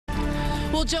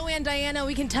Well, Joanne, Diana,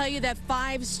 we can tell you that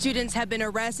 5 students have been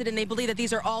arrested, and they believe that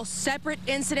these are all separate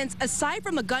incidents. Aside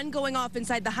from a gun going off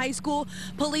inside the high school,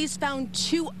 police found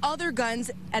 2 other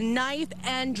guns, a knife,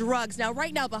 and drugs. Now,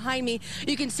 right now behind me,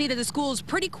 you can see that the school is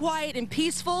pretty quiet and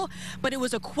peaceful, but it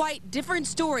was a quite different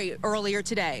story earlier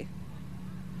today.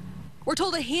 We're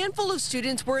told a handful of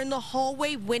students were in the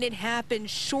hallway when it happened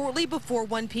shortly before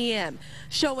 1 p.m.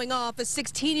 Showing off, a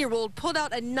 16-year-old pulled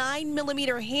out a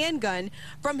 9mm handgun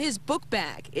from his book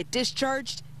bag. It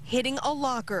discharged, hitting a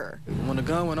locker. When the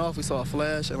gun went off, we saw a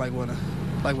flash, and when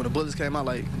the bullets came out,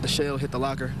 the shell hit the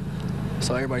locker.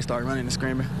 So everybody started running and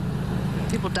screaming.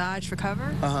 People dodged for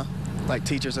cover? Like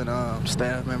teachers and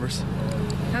staff members.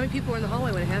 How many people were in the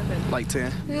hallway when it happened? Like 10.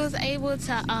 We was able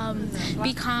to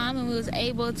be calm, and we was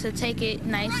able to take it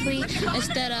nicely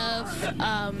instead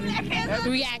of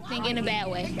reacting in a bad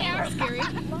way. Scary?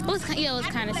 It was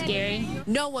kind of scary.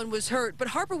 No one was hurt, but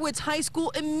Harper Woods High School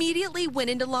immediately went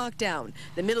into lockdown.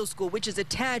 The middle school, which is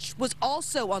attached, was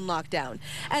also on lockdown.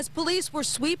 As police were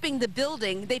sweeping the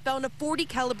building, they found a .40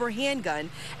 caliber handgun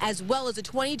as well as a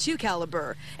 .22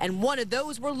 caliber, and one of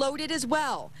those were loaded as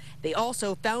well. They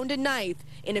also found a knife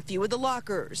in a few of the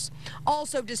lockers.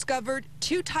 Also discovered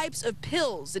 2 types of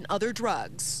pills and other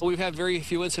drugs. We've had very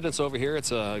few incidents over here.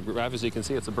 It's as you can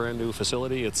see, it's a brand new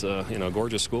facility. It's a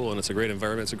gorgeous school, and it's a great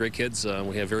environment. It's a great kids.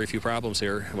 We have very few problems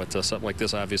here, but something like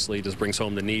this obviously just brings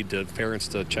home the need to parents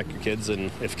to check your kids, and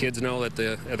if kids know that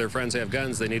their friends have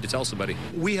guns, they need to tell somebody.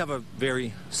 We have a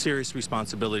very serious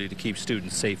responsibility to keep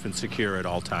students safe and secure at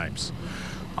all times.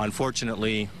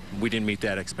 Unfortunately, we didn't meet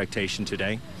that expectation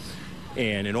today.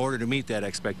 And in order to meet that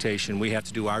expectation, we have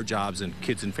to do our jobs, and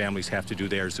kids and families have to do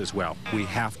theirs as well. We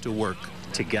have to work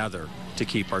together to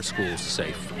keep our schools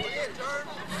safe.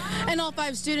 And all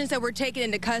 5 students that were taken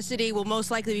into custody will most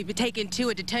likely be taken to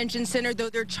a detention center, though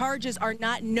their charges are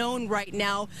not known right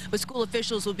now. But school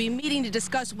officials will be meeting to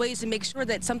discuss ways to make sure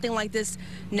that something like this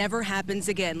never happens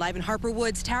again. Live in Harper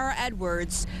Woods, Tara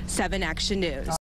Edwards, 7 Action News.